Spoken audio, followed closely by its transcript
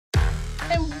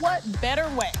And what better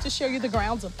way to show you the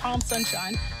grounds of Palm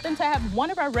Sunshine than to have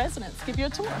one of our residents give you a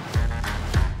tour?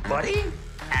 Buddy?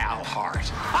 Al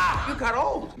Hart. Ah, you got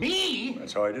old. Me?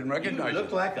 That's how I didn't recognize you.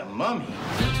 Look like a mummy.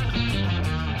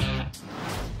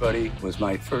 Buddy was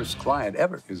my first client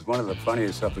ever. He was one of the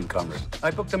funniest up-and-comers.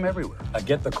 I booked him everywhere. I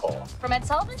get the call. From Ed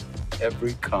Sullivan?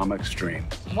 Every comic stream.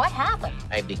 What happened?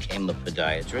 I became the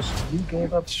podiatrist. You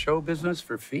gave up show business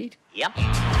for feet? Yep.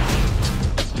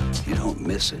 You don't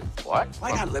miss it. What?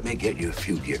 Why not let me get you a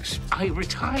few gigs? I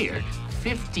retired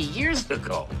 50 years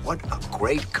ago. What a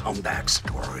great comeback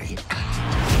story.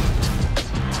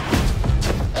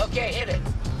 Okay, hit it.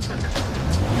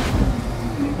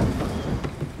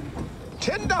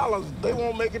 $10, they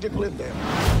won't make it to Glendale.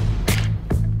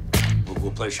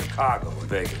 We'll play Chicago and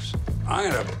Vegas. I'm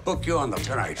gonna book you on the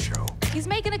Tonight Show. He's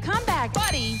making a comeback.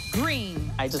 Buddy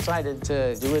Green. I decided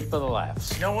to do it for the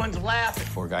laughs. No one's laughing.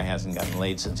 Poor guy hasn't gotten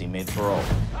laid since he made parole.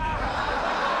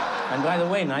 And by the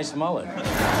way, nice mullet. Do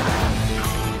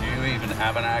you even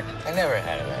have an act? I never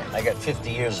had an act. I got 50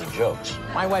 years of jokes.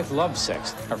 My wife loved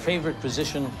sex. Her favorite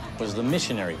position was the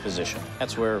missionary position.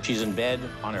 That's where she's in bed,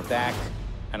 on her back,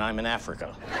 and I'm in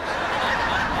Africa.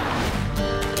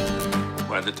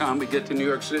 By the time we get to New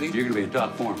York City, you're gonna be in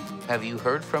top form. Have you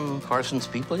heard from Carson's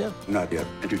people yet? Not yet.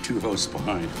 And you're 2 hosts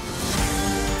behind.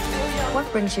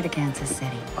 What brings you to Kansas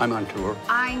City? I'm on tour.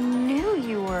 I knew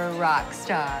you were a rock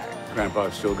star.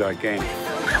 Grandpa's still got game.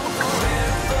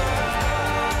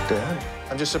 Dad,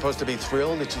 I'm just supposed to be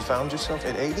thrilled that you found yourself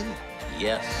at 80?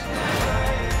 Yes.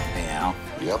 Hey, Al.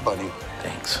 Yeah, buddy.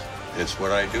 Thanks. It's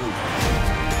what I do.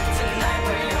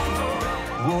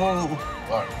 Whoa.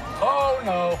 What? Oh,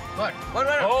 no. What?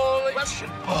 Holy shit.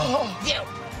 Oh, yeah.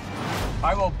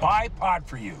 I will buy pot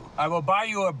for you. I will buy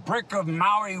you a brick of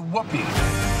Maui whoopee.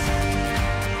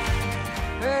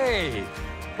 Hey,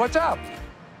 what's up?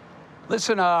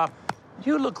 Listen,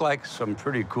 you look like some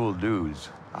pretty cool dudes.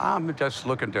 I'm just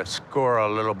looking to score a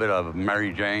little bit of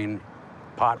Mary Jane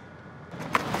pot.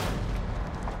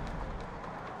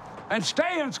 And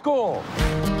stay in school.